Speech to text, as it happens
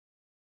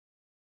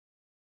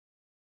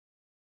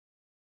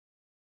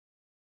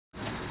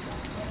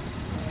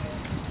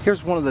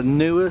Here's one of the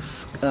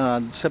newest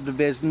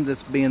subdivisions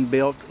that's being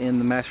built in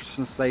the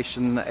Masterson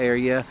Station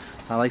area.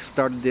 They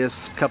started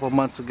this a couple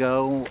months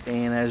ago,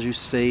 and as you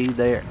see,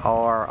 they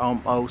are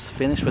almost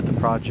finished with the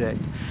project.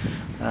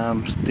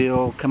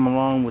 Still coming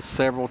along with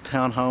several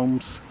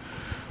townhomes.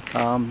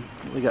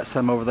 We got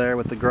some over there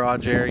with the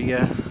garage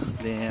area.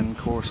 Then, of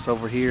course,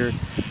 over here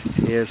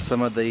is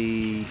some of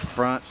the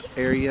front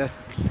area.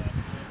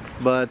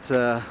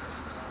 But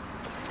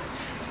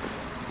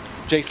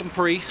Jason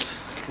Priest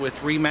with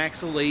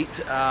Remax Elite.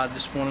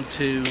 Just wanted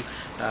to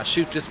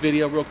shoot this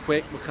video real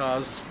quick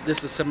because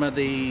this is some of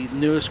the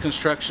newest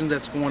construction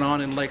that's going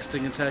on in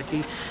Lexington,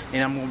 Kentucky,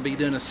 and I'm going to be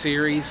doing a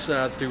series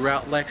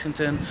throughout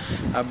Lexington,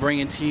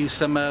 bringing to you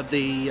some of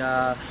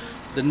the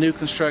new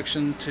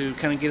construction to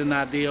kind of get an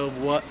idea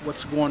of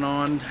what's going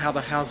on, how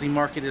the housing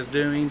market is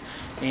doing,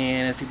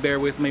 and if you bear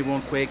with me real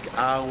quick,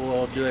 I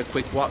will do a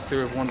quick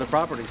walkthrough of one of the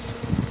properties.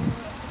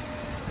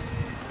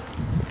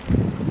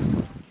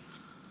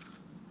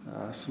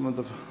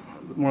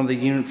 One of the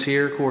units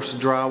here, of course, the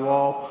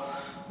drywall,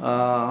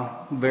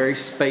 very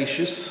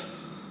spacious.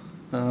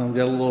 Got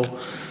a little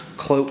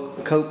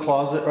coat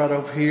closet right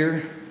over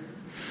here.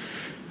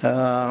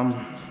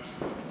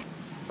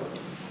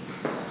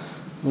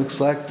 Looks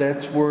like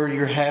that's where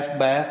your half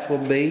bath will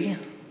be.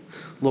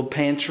 Little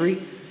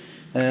pantry,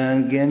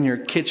 and again your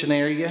kitchen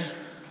area.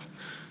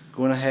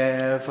 Going to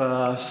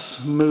have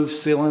smooth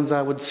ceilings,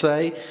 I would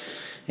say,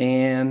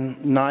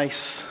 and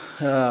nice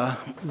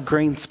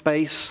green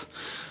space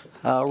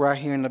right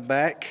here in the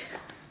back.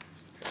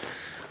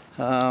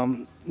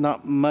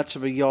 Not much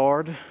of a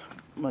yard,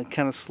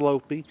 kind of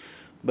slopey,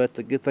 but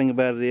the good thing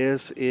about it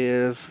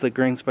is the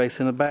green space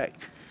in the back.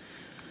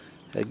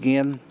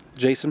 Again,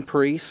 Jason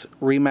Priest,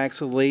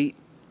 Remax Elite,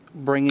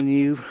 bringing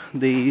you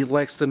the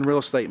Lexington real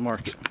estate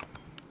market.